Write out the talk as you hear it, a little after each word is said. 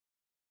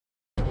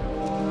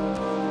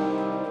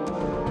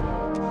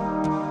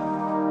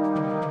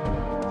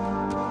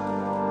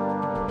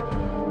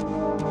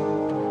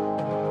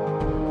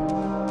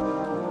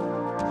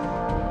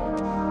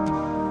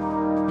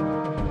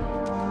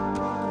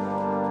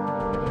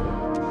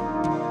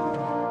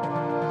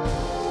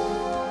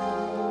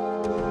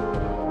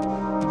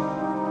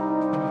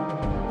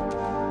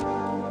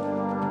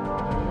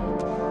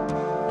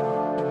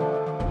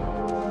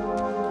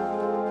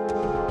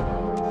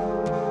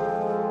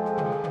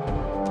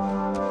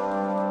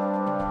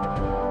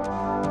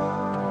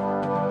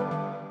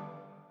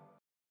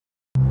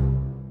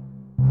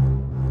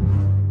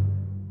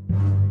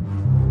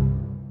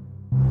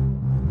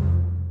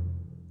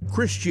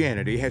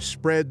Christianity has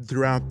spread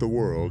throughout the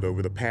world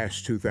over the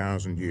past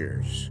 2,000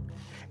 years,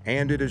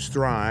 and it has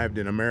thrived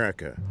in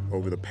America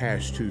over the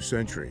past 2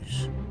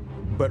 centuries.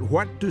 But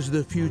what does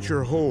the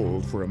future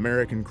hold for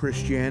American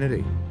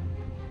Christianity?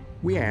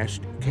 We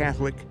asked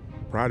Catholic,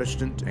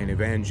 Protestant, and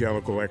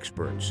evangelical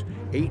experts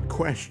 8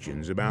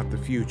 questions about the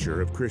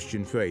future of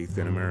Christian faith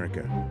in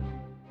America.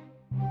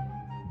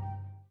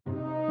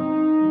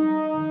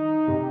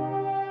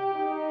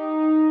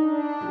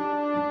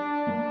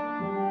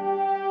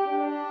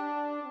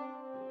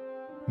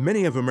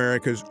 Many of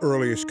America's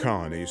earliest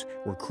colonies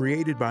were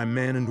created by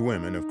men and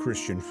women of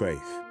Christian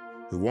faith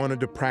who wanted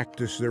to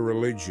practice their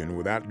religion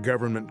without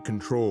government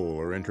control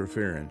or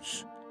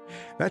interference.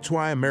 That's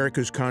why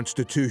America's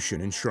Constitution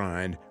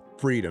enshrined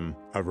freedom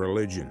of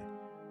religion.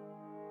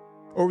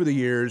 Over the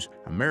years,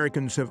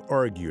 Americans have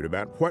argued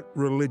about what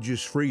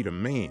religious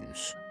freedom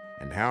means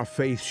and how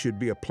faith should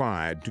be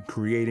applied to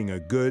creating a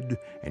good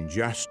and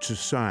just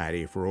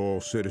society for all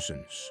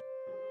citizens.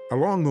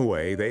 Along the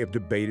way, they have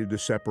debated the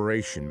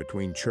separation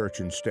between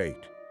church and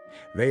state.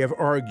 They have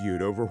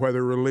argued over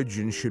whether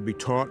religion should be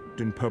taught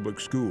in public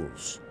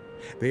schools.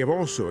 They have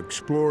also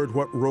explored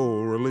what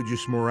role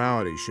religious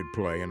morality should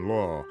play in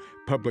law,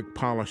 public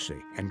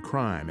policy, and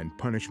crime and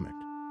punishment.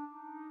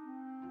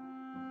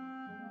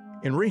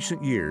 In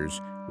recent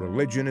years,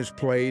 religion has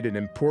played an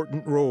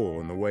important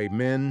role in the way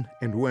men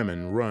and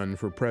women run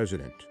for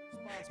president,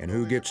 and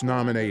who gets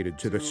nominated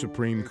to the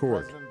Supreme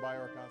Court,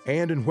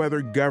 and in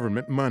whether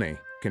government money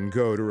can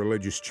go to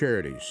religious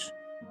charities.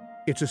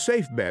 It's a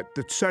safe bet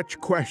that such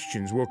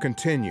questions will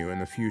continue in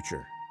the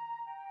future.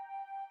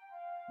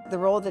 The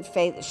role that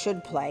faith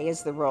should play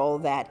is the role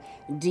that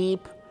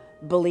deep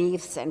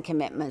beliefs and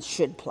commitments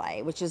should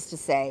play, which is to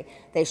say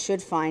they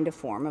should find a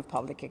form of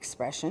public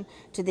expression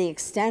to the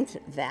extent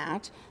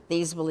that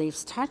these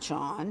beliefs touch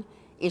on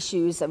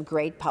issues of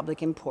great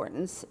public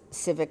importance,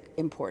 civic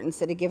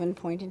importance at a given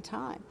point in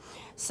time.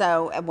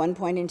 So at one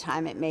point in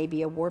time it may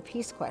be a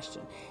war-peace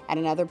question. At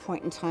another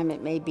point in time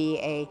it may be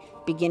a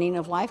beginning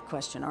of life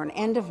question or an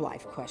end of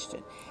life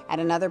question. At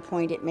another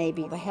point it may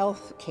be the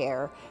health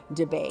care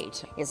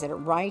debate. Is it a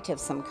right of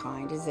some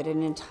kind? Is it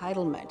an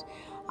entitlement?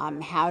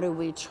 How do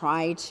we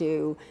try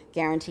to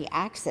guarantee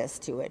access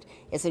to it?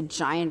 Is a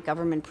giant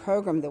government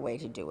program the way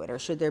to do it, or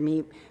should there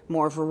be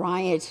more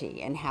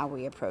variety in how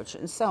we approach it,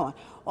 and so on?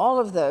 All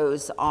of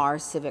those are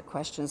civic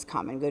questions,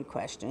 common good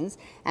questions,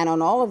 and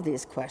on all of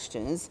these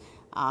questions,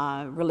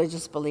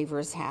 religious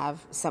believers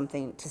have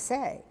something to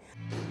say.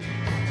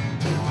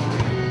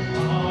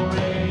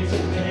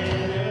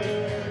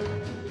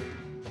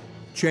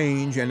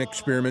 Change and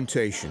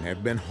experimentation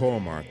have been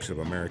hallmarks of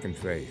American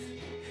faith.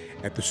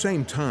 At the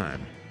same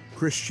time,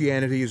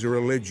 Christianity is a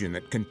religion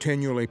that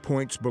continually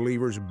points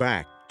believers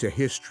back to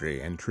history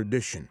and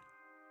tradition.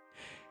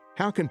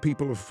 How can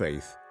people of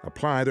faith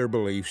apply their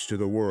beliefs to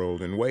the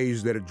world in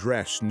ways that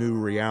address new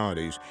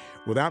realities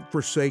without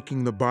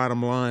forsaking the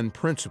bottom line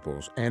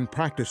principles and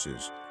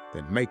practices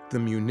that make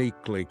them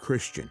uniquely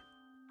Christian?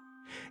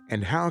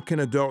 And how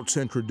can adults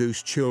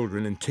introduce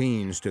children and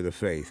teens to the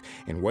faith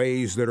in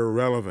ways that are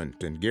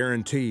relevant and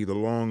guarantee the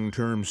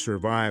long-term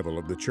survival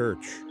of the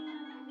church?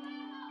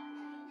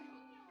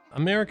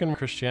 American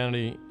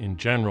Christianity in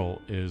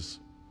general is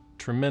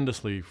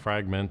tremendously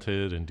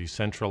fragmented and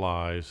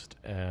decentralized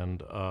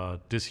and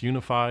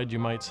disunified, you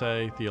might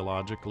say,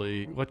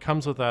 theologically. What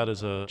comes with that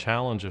is a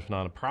challenge, if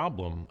not a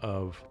problem,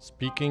 of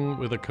speaking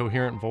with a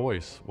coherent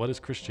voice. What is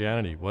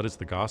Christianity? What is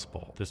the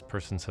gospel? This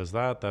person says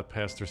that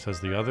pastor says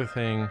the other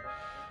thing.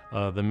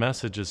 The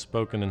message is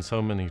spoken in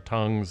so many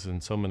tongues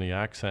and so many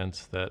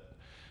accents that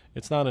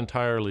it's not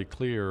entirely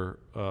clear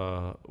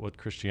what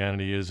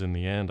Christianity is in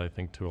the end, I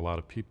think, to a lot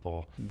of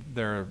people.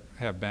 There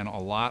have been a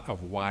lot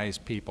of wise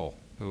people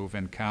who've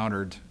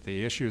encountered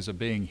the issues of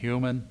being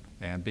human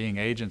and being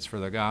agents for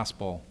the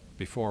gospel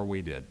before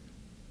we did.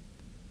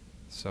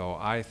 So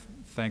I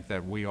think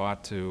that we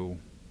ought to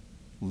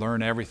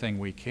learn everything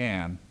we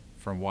can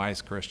from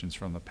wise Christians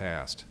from the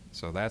past.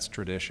 So that's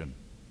tradition.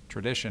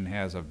 Tradition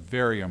has a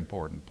very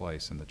important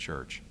place in the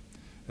church.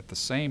 At the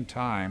same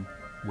time,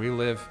 we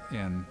live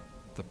in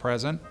the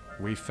present.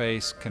 We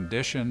face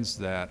conditions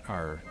that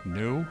are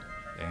new,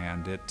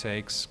 and it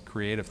takes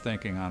creative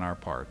thinking on our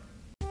part.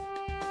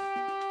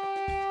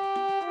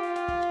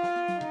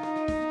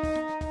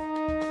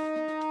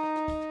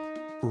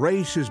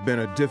 Race has been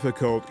a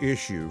difficult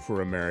issue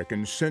for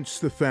Americans since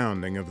the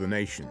founding of the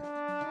nation.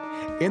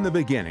 In the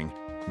beginning,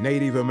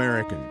 Native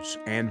Americans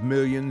and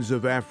millions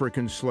of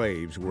African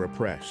slaves were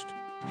oppressed.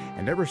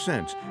 And ever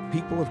since,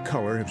 people of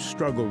color have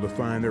struggled to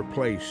find their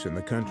place in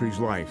the country's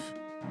life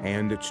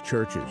and its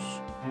churches.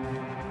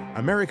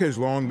 America has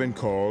long been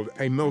called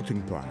a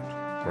melting pot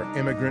for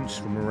immigrants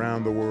from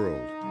around the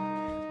world.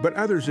 But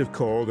others have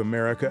called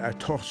America a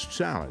tossed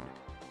salad,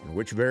 in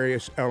which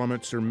various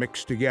elements are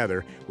mixed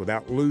together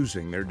without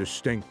losing their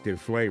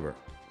distinctive flavor.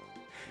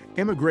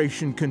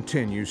 Immigration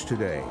continues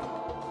today,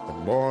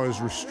 but laws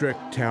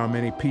restrict how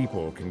many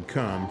people can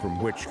come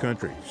from which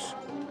countries.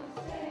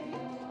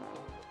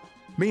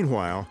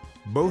 Meanwhile,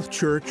 both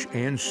church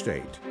and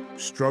state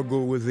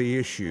struggle with the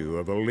issue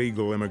of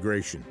illegal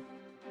immigration.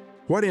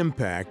 What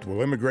impact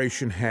will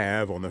immigration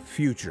have on the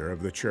future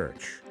of the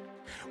church?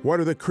 What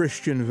are the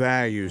Christian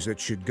values that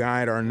should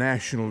guide our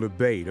national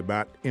debate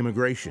about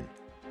immigration?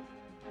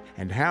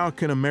 And how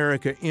can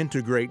America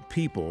integrate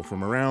people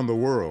from around the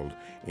world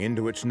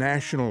into its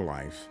national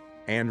life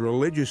and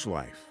religious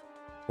life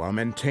while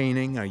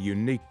maintaining a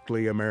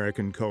uniquely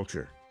American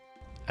culture?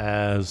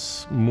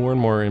 As more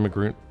and more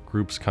immigrant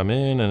groups come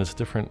in and as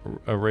different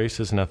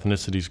races and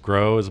ethnicities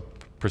grow as a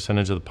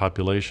percentage of the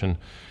population,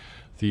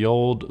 the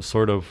old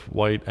sort of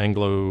white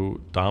Anglo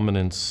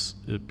dominance,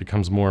 it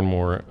becomes more and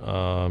more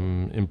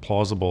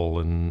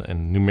implausible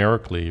and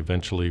numerically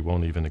eventually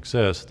won't even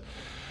exist.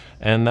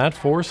 And that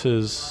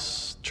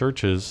forces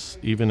churches,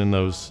 even in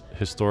those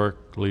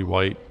historically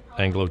white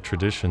Anglo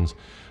traditions,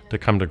 to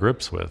come to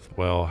grips with,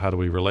 well, how do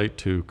we relate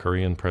to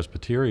Korean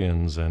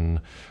Presbyterians and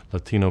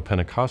Latino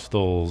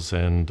Pentecostals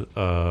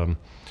and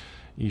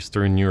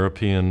Eastern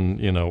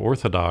European,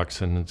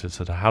 Orthodox, and just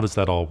how does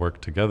that all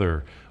work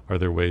together? Are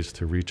there ways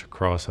to reach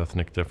across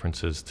ethnic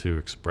differences to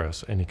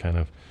express any kind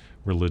of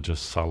religious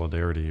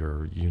solidarity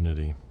or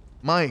unity?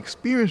 My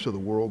experience of the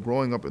world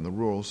growing up in the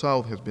rural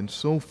South has been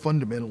so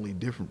fundamentally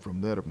different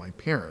from that of my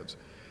parents.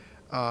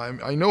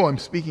 I know I'm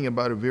speaking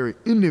about a very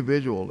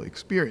individual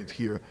experience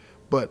here,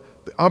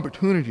 but the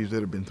opportunities that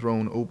have been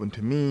thrown open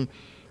to me,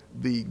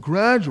 the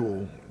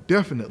gradual,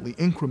 definitely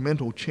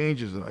incremental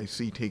changes that I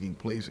see taking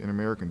place in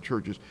American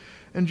churches,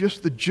 and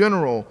just the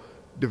general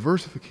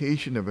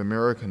diversification of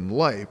American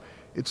life,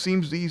 it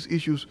seems these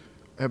issues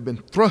have been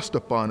thrust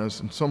upon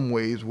us in some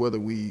ways, whether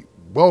we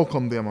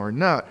welcome them or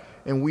not,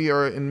 and we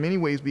are in many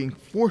ways being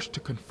forced to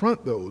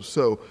confront those.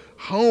 So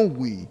how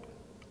we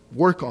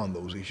work on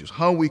those issues,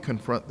 how we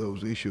confront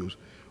those issues,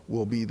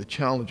 will be the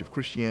challenge of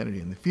Christianity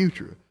in the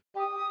future.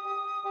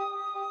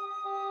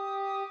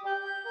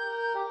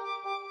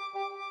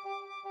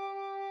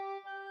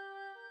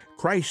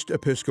 Christ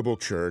Episcopal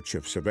Church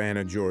of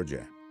Savannah,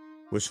 Georgia,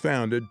 was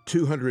founded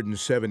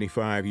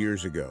 275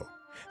 years ago,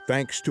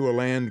 thanks to a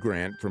land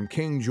grant from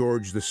King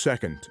George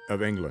II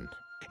of England.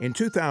 In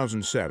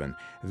 2007,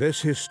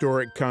 this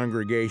historic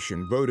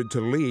congregation voted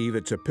to leave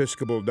its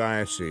Episcopal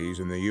diocese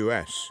in the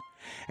U.S.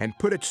 and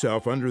put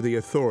itself under the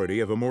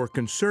authority of a more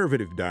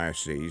conservative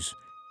diocese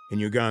in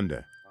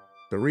Uganda.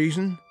 The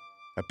reason?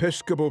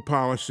 Episcopal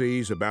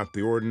policies about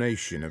the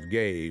ordination of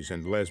gays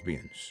and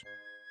lesbians.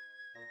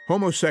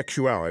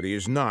 Homosexuality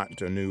is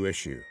not a new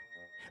issue,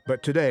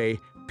 but today,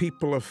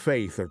 people of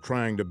faith are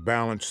trying to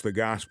balance the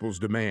gospel's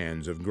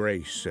demands of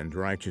grace and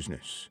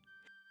righteousness.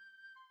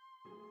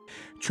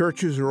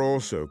 Churches are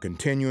also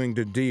continuing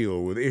to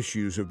deal with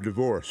issues of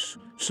divorce,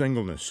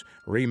 singleness,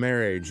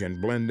 remarriage,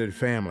 and blended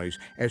families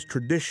as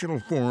traditional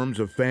forms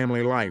of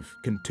family life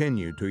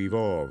continue to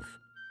evolve.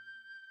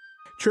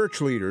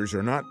 Church leaders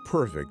are not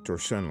perfect or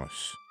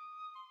sinless.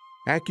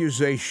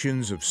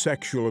 Accusations of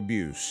sexual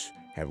abuse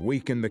have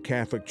weakened the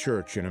Catholic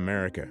Church in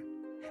America,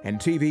 and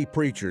TV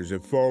preachers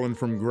have fallen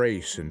from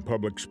grace in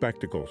public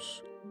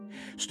spectacles.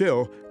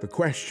 Still, the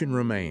question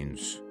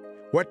remains,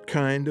 what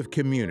kind of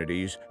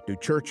communities do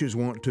churches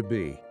want to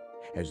be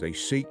as they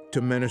seek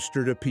to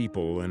minister to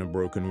people in a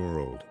broken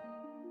world?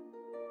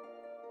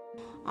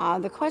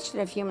 The question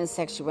of human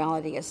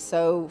sexuality is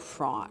so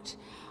fraught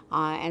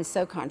and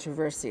so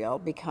controversial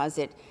because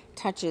it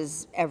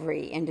touches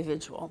every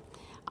individual.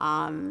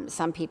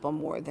 Some people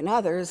more than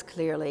others,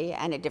 clearly,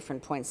 and at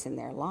different points in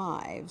their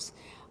lives.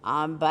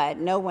 But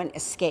no one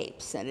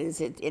escapes.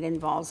 It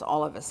involves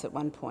all of us at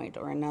one point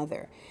or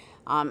another.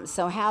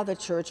 So how the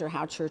church or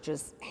how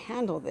churches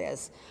handle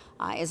this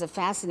is a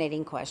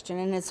fascinating question,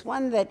 and it's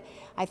one that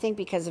I think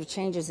because of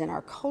changes in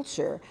our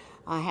culture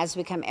has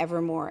become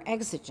ever more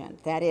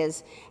exigent. That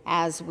is,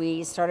 as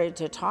we started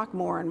to talk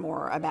more and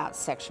more about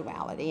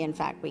sexuality, in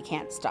fact, we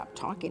can't stop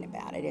talking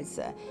about it. It's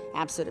an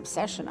absolute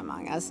obsession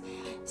among us.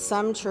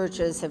 Some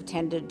churches have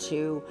tended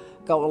to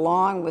go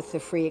along with the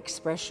free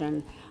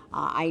expression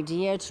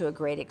idea to a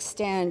great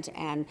extent,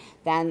 and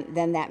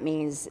then that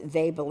means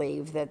they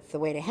believe that the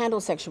way to handle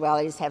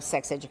sexuality is to have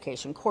sex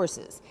education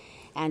courses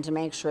and to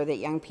make sure that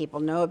young people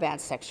know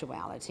about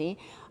sexuality,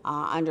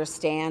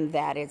 understand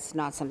that it's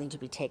not something to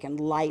be taken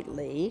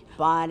lightly,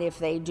 but if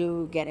they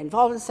do get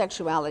involved in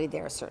sexuality,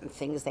 there are certain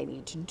things they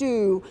need to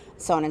do,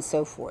 so on and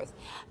so forth.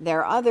 There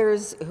are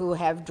others who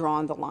have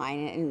drawn the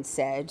line and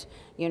said,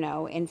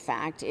 in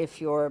fact,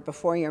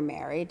 before you're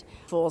married,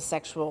 full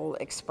sexual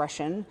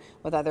expression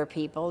with other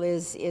people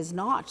is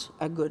not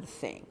a good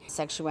thing.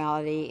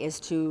 Sexuality is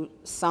too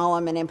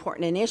solemn and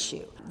important an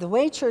issue. The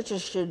way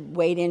churches should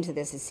wade into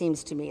this, it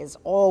seems to me, is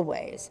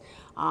always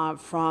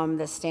from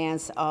the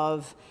stance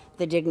of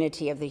the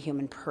dignity of the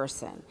human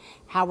person.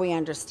 How we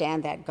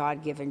understand that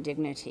God-given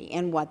dignity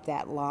and what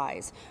that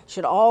lies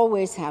should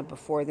always have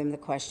before them the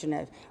question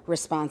of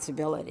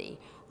responsibility.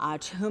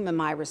 To whom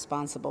am I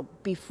responsible?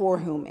 Before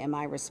whom am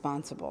I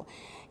responsible?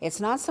 It's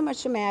not so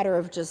much a matter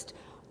of just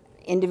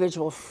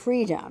individual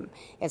freedom.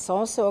 It's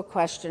also a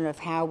question of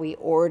how we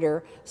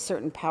order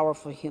certain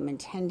powerful human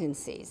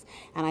tendencies.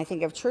 And I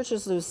think if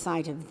churches lose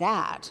sight of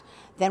that,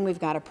 then we've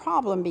got a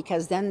problem,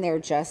 because then they're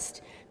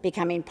just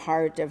becoming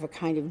part of a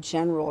kind of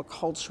general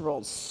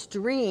cultural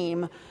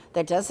stream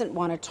that doesn't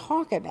want to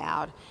talk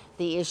about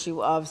the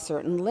issue of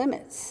certain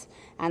limits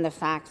and the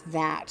fact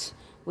that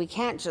we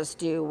can't just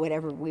do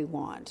whatever we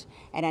want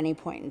at any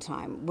point in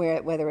time,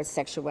 whether it's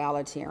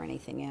sexuality or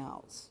anything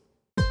else.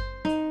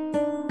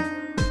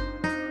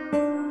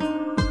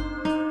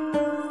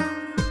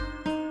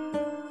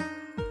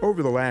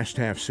 Over the last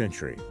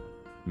half-century,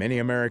 many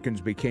Americans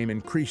became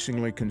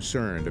increasingly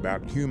concerned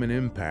about human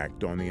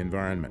impact on the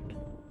environment.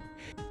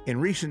 In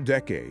recent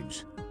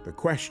decades, the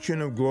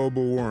question of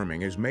global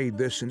warming has made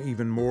this an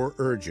even more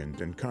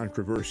urgent and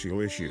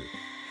controversial issue,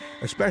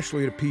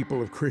 especially to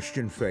people of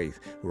Christian faith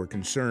who are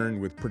concerned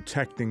with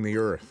protecting the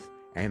earth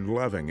and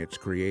loving its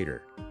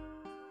creator.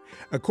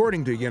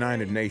 According to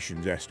United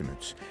Nations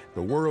estimates,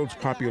 the world's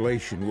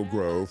population will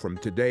grow from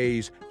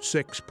today's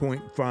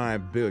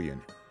 6.5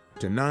 billion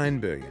to 9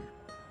 billion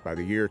by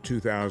the year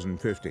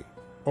 2050.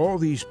 All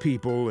these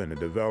people in a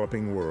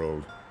developing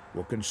world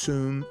will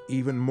consume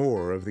even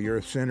more of the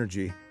Earth's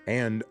energy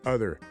and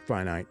other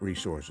finite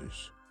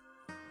resources.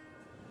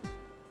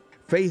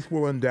 Faith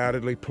will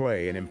undoubtedly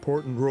play an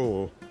important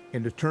role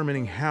in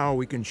determining how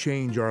we can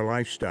change our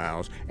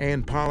lifestyles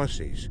and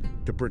policies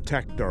to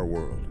protect our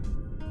world.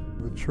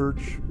 The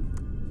church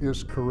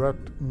is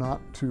correct not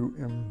to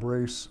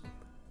embrace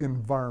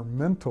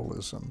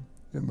environmentalism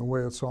in the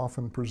way it's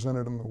often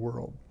presented in the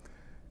world,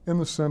 in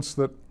the sense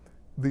that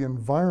the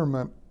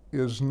environment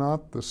is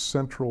not the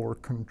central or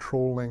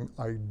controlling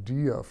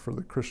idea for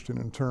the Christian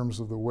in terms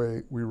of the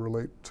way we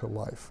relate to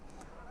life.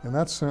 In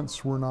that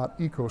sense, we're not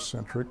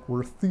ecocentric,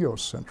 we're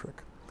theocentric.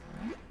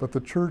 But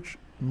the church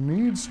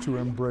needs to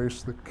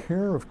embrace the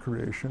care of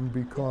creation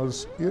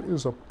because it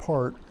is a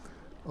part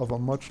of a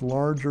much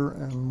larger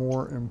and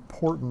more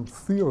important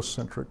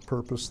theocentric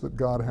purpose that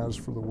God has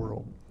for the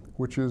world,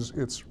 which is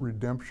its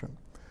redemption.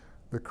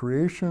 The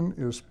creation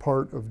is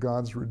part of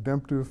God's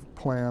redemptive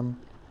plan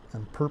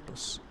and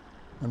purpose.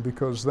 And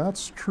because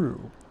that's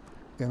true,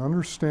 in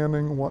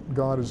understanding what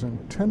God is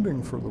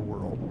intending for the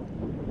world,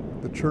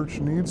 the church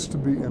needs to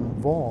be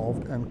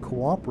involved and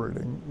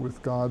cooperating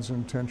with God's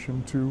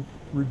intention to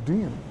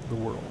redeem the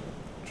world,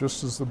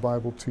 just as the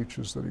Bible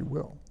teaches that He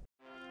will.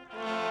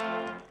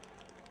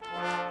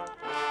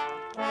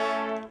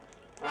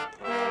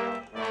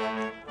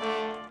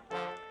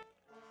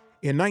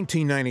 In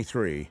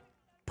 1993,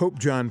 Pope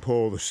John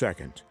Paul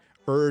II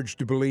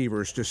urged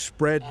believers to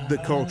spread the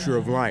culture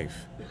of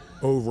life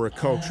over a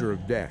culture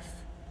of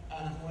death.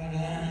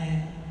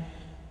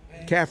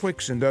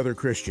 Catholics and other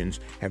Christians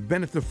have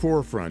been at the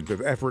forefront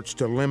of efforts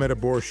to limit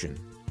abortion,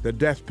 the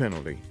death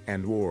penalty,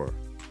 and war.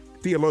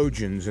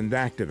 Theologians and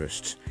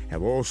activists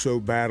have also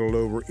battled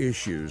over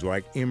issues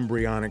like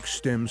embryonic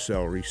stem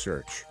cell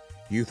research,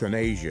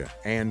 euthanasia,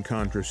 and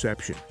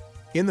contraception.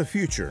 In the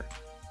future,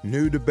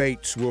 new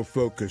debates will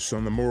focus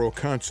on the moral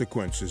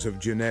consequences of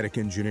genetic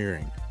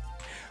engineering.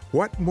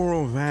 What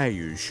moral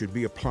values should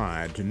be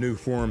applied to new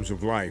forms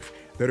of life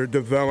that are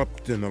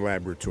developed in the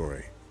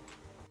laboratory?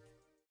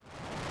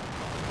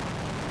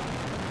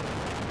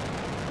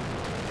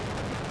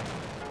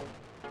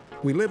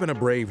 We live in a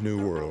brave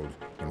new world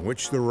in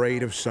which the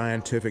rate of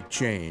scientific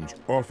change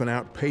often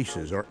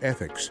outpaces our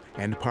ethics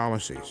and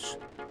policies.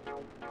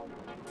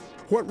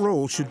 What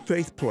role should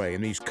faith play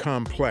in these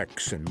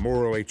complex and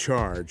morally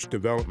charged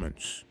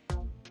developments?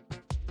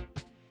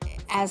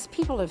 As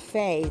people of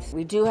faith,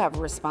 we do have a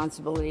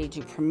responsibility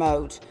to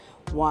promote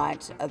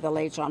what the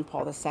late John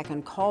Paul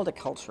II called a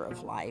culture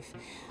of life.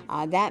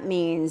 That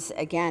means,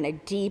 again, a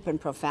deep and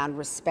profound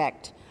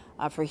respect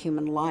for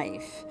human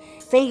life.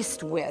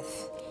 Faced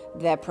with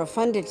the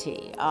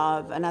profundity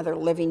of another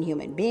living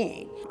human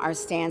being, our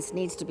stance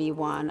needs to be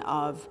one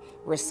of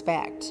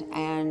respect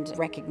and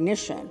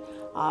recognition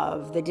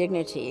of the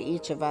dignity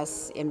each of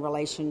us in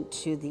relation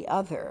to the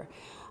other.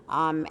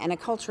 And a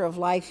culture of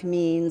life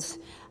means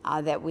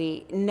that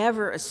we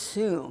never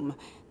assume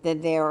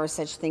that there are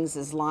such things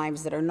as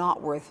lives that are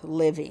not worth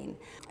living.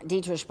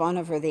 Dietrich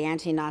Bonhoeffer, the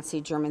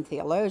anti-Nazi German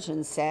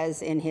theologian,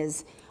 says in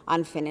his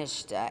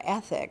Unfinished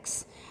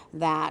Ethics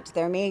that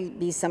there may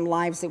be some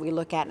lives that we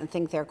look at and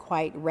think they're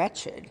quite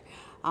wretched,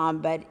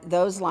 but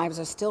those lives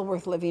are still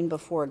worth living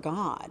before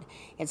God.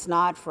 It's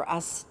not for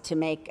us to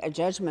make a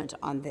judgment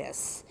on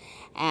this.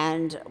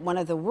 And one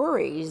of the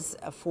worries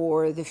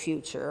for the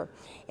future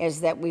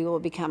is that we will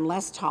become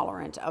less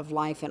tolerant of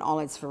life in all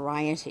its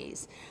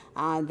varieties,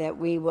 that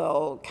we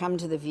will come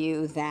to the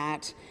view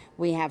that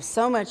we have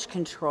so much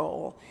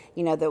control,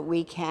 that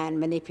we can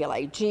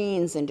manipulate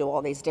genes and do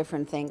all these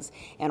different things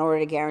in order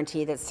to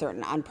guarantee that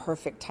certain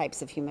unperfect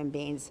types of human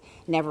beings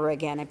never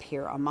again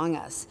appear among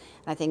us.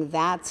 And I think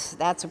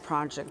that's a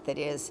project that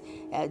is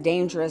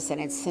dangerous and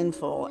it's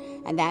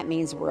sinful, and that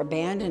means we're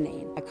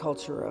abandoning a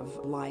culture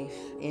of life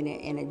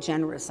in a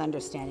generous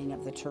understanding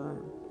of the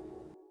term.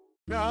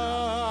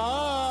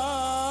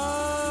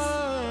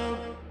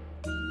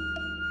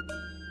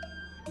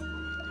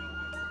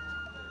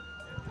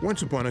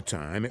 Once upon a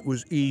time, it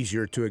was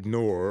easier to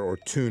ignore or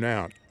tune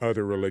out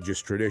other religious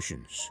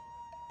traditions.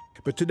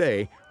 But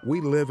today,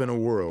 we live in a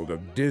world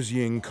of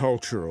dizzying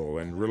cultural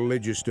and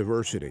religious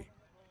diversity.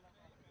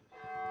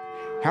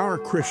 How are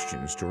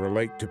Christians to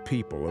relate to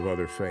people of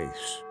other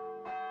faiths?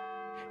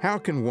 How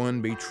can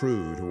one be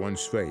true to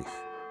one's faith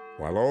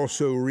while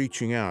also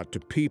reaching out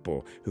to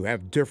people who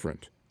have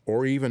different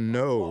or even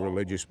no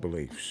religious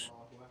beliefs?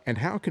 And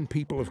how can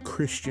people of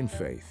Christian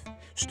faith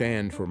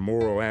stand for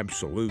moral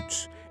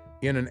absolutes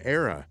in an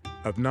era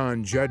of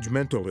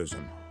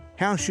non-judgmentalism?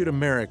 How should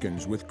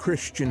Americans with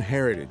Christian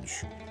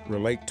heritage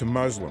relate to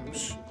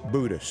Muslims,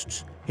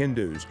 Buddhists,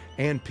 Hindus,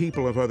 and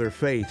people of other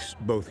faiths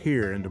both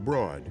here and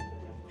abroad?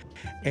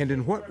 And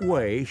in what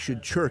way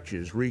should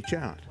churches reach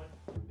out?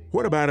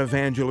 What about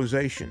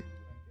evangelization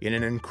in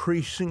an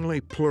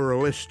increasingly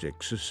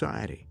pluralistic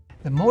society?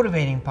 The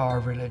motivating power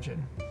of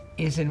religion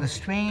is in the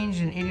strange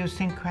and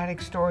idiosyncratic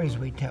stories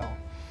we tell.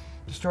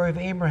 The story of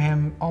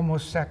Abraham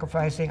almost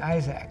sacrificing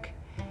Isaac.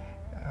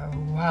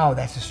 Wow,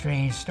 that's a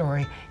strange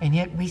story, and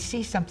yet we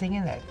see something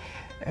in that.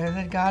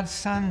 That God's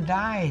son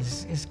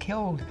dies, is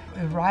killed,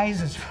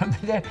 rises from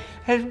the dead.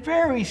 It's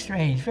very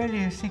strange, very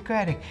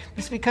idiosyncratic.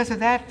 It's because of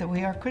that that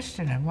we are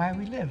Christian and why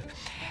we live.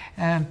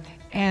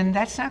 And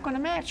that's not going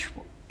to match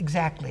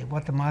exactly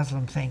what the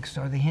Muslim thinks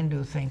or the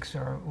Hindu thinks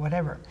or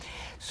whatever.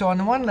 So on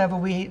the one level,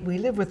 we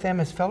live with them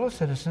as fellow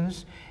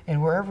citizens,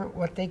 and wherever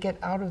what they get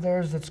out of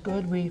theirs that's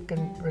good, we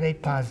can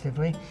relate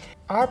positively.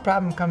 Our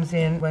problem comes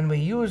in when we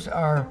use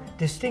our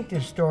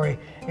distinctive story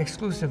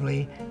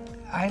exclusively.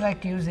 I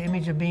like to use the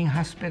image of being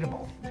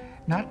hospitable,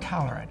 not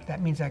tolerant.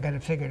 That means I got to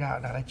figure it out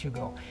and I'll let you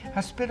go.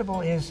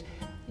 Hospitable is,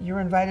 you're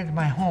invited to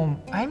my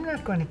home. I'm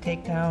not going to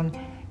take down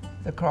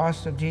the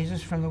cross of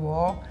Jesus from the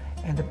wall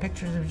and the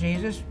pictures of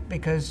Jesus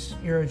because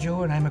you're a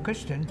Jew and I'm a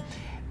Christian.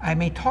 I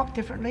may talk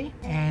differently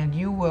and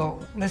you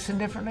will listen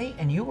differently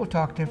and you will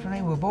talk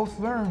differently. We'll both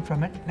learn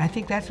from it. And I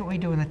think that's what we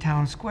do in the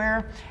town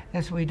square.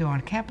 That's what we do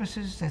on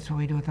campuses. That's what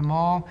we do at the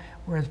mall,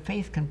 where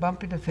faith can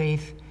bump into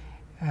faith.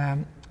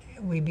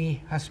 We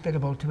be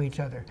hospitable to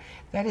each other.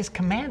 That is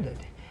commanded.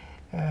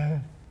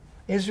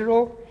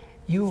 Israel,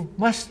 you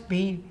must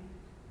be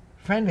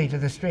friendly to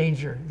the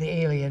stranger, the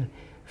alien,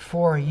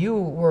 for you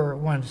were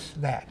once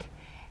that.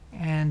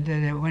 And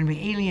when we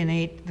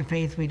alienate the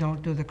faith, we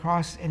don't do the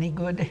cross any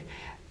good,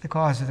 the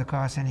cause of the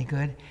cross any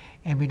good,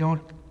 and we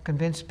don't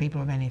convince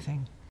people of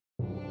anything.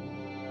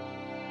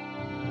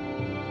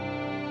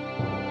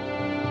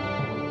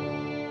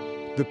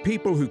 The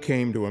people who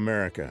came to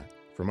America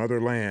from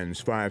other lands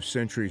 5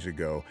 centuries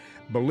ago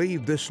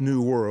believed this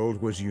new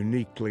world was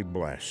uniquely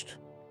blessed.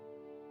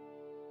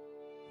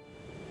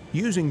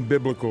 Using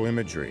biblical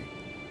imagery,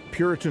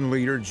 Puritan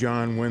leader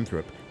John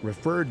Winthrop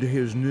referred to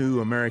his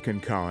new American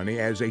colony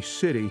as a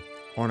city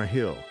on a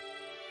hill.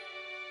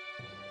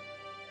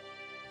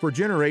 For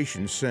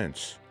generations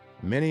since,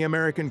 many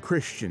American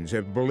Christians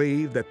have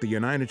believed that the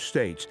United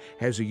States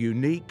has a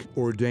unique,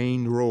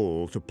 ordained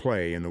role to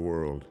play in the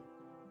world.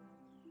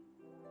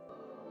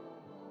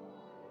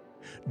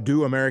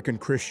 Do American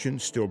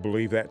Christians still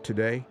believe that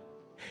today?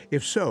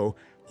 If so,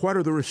 what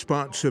are the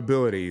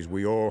responsibilities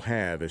we all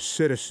have as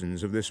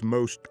citizens of this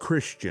most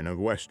Christian of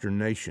Western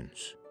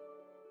nations?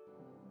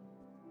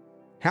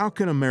 How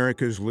can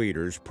America's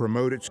leaders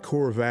promote its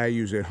core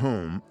values at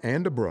home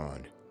and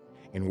abroad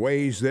in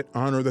ways that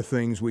honor the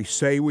things we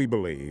say we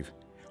believe,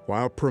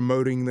 while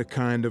promoting the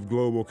kind of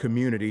global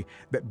community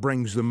that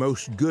brings the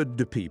most good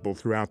to people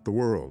throughout the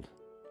world?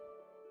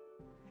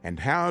 And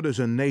how does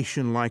a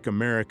nation like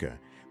America,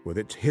 with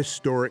its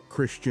historic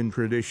Christian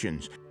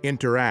traditions,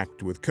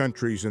 interact with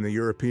countries in the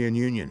European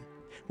Union,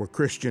 where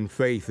Christian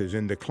faith is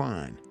in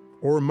decline,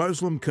 or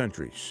Muslim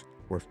countries,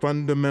 where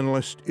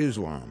fundamentalist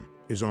Islam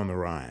is on the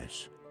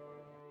rise?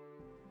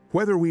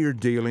 Whether we are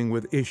dealing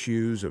with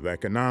issues of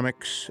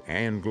economics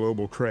and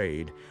global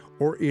trade,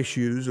 or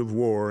issues of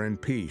war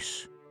and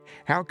peace,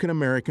 how can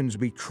Americans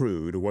be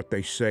true to what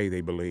they say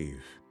they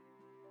believe?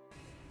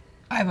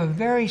 I have a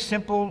very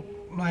simple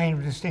line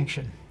of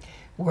distinction.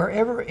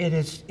 Wherever it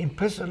is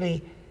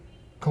implicitly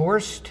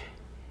coerced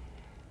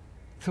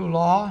through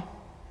law,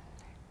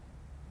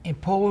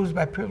 imposed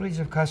by privilege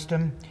of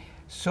custom,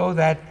 so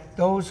that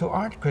those who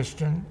aren't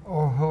Christian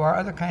or who are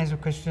other kinds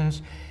of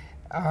Christians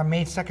are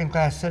made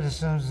second-class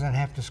citizens and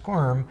have to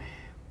squirm,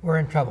 we're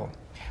in trouble.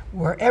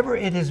 Wherever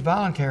it is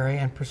voluntary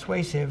and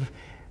persuasive,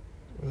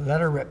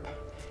 let her rip.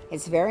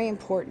 It's very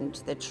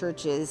important that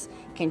churches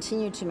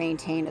continue to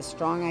maintain a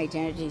strong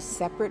identity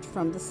separate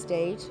from the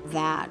state,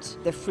 that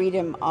the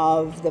freedom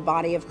of the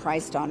body of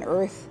Christ on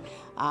earth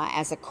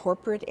as a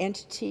corporate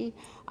entity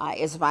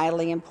is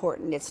vitally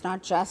important. It's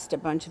not just a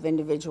bunch of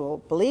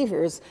individual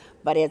believers,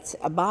 but it's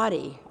a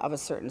body of a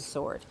certain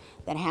sort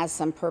that has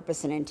some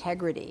purpose and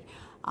integrity.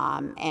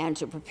 And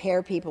to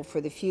prepare people for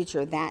the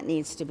future, that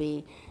needs to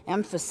be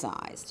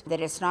emphasized.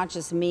 That it's not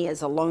just me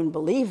as a lone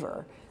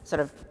believer, sort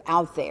of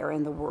out there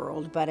in the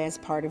world, but as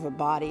part of a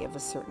body of a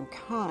certain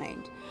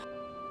kind.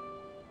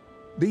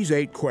 These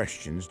 8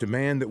 questions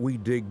demand that we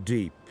dig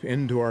deep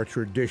into our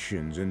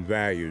traditions and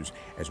values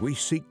as we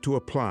seek to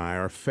apply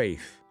our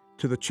faith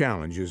to the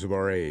challenges of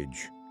our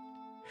age.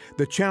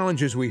 The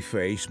challenges we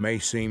face may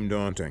seem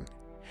daunting,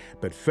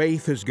 but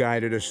faith has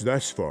guided us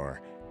thus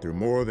far through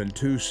more than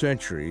 2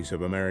 centuries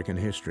of American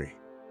history.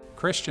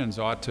 Christians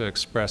ought to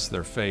express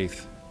their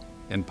faith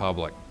in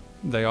public.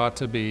 They ought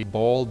to be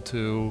bold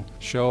to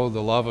show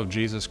the love of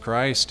Jesus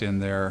Christ in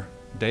their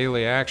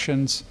daily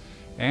actions,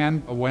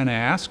 and when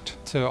asked,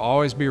 to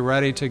always be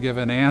ready to give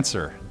an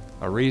answer,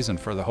 a reason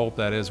for the hope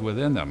that is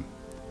within them.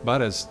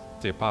 But as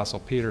the Apostle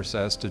Peter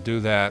says, to do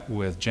that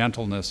with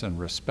gentleness and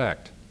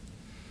respect.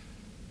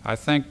 I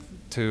think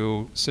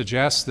to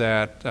suggest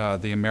that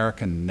the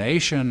American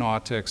nation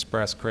ought to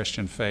express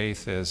Christian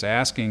faith is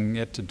asking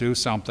it to do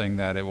something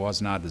that it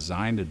was not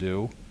designed to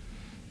do,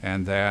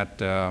 and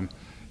that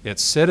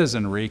its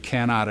citizenry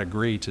cannot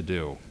agree to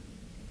do.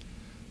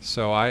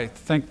 So I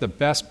think the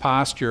best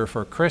posture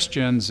for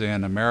Christians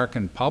in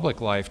American public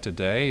life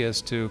today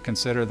is to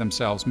consider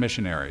themselves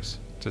missionaries.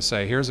 To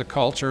say, here's a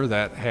culture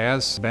that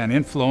has been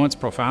influenced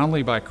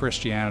profoundly by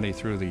Christianity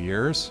through the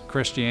years.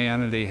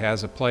 Christianity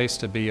has a place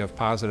to be of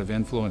positive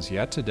influence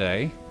yet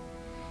today,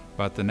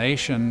 but the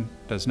nation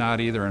does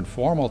not, either in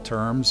formal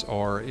terms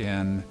or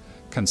in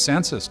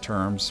consensus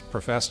terms,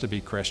 profess to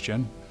be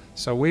Christian.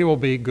 So we will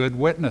be good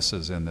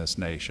witnesses in this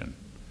nation.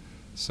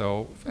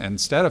 So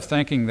instead of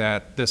thinking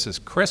that this is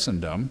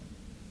Christendom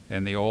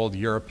in the old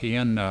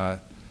European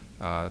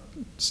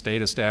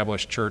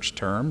state-established church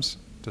terms,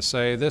 to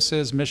say this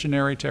is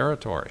missionary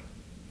territory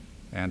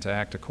and to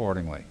act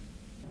accordingly.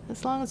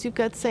 As long as you've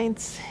got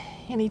saints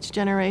in each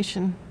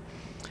generation,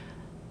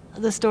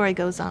 the story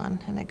goes on,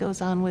 and it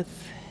goes on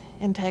with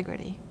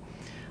integrity.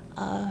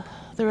 The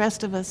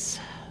rest of us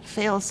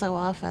fail so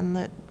often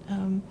that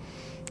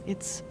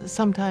it's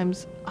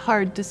sometimes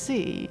hard to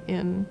see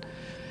in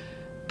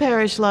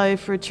parish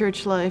life or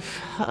church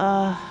life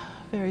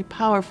very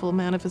powerful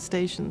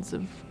manifestations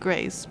of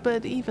grace.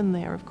 But even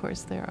there, of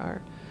course, there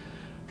are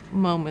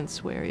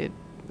moments where it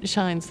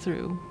shines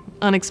through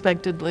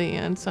unexpectedly,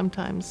 and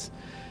sometimes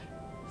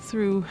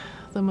through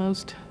the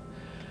most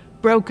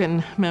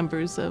broken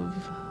members of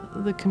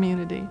the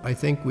community. I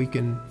think we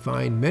can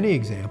find many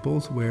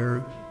examples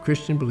where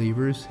Christian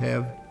believers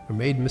have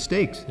made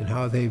mistakes in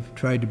how they've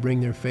tried to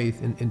bring their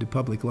faith into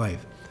public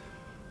life.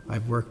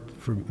 I've worked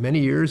for many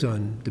years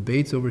on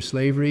debates over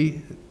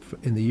slavery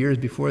in the years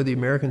before the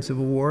American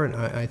Civil War, and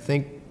I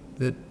think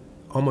that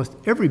almost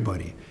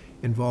everybody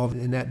involved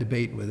in that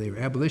debate, whether they were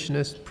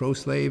abolitionists,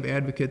 pro-slave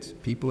advocates,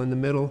 people in the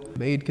middle,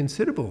 made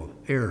considerable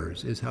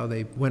errors as how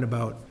they went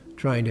about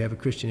trying to have a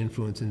Christian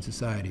influence in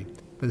society.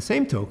 By the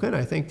same token,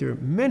 I think there are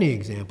many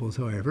examples,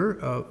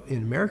 however,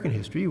 in American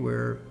history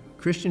where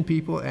Christian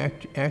people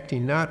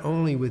acting not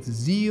only with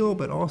zeal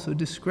but also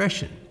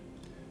discretion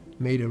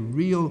made a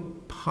real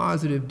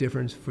positive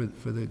difference for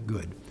the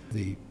good.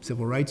 The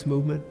Civil Rights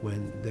Movement,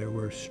 when there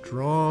were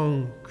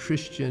strong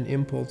Christian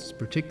impulses,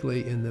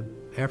 particularly in the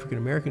African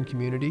American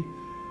community,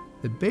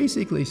 that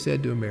basically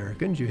said to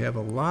Americans, you have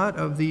a lot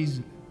of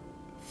these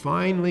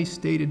finely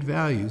stated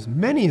values,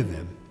 many of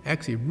them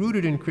actually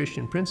rooted in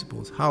Christian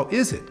principles. How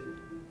is it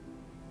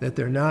that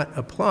they're not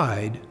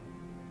applied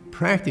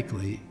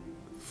practically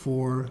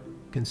for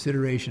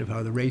consideration of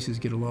how the races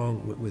get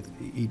along with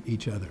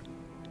each other?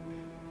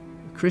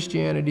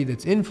 Christianity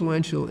that's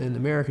influential in the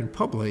American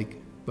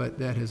public, but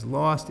that has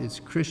lost its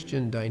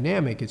Christian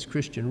dynamic, its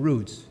Christian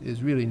roots,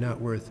 is really not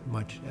worth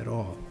much at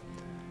all.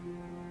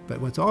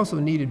 But what's also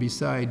needed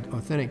beside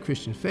authentic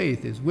Christian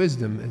faith is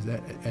wisdom as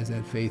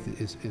that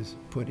faith is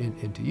put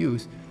into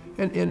use.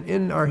 And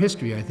in our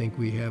history, I think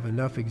we have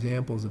enough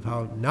examples of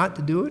how not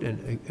to do it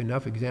and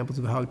enough examples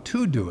of how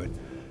to do it,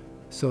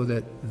 so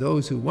that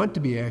those who want to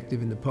be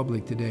active in the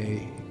public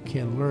today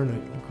can learn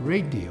a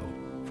great deal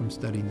from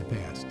studying the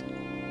past.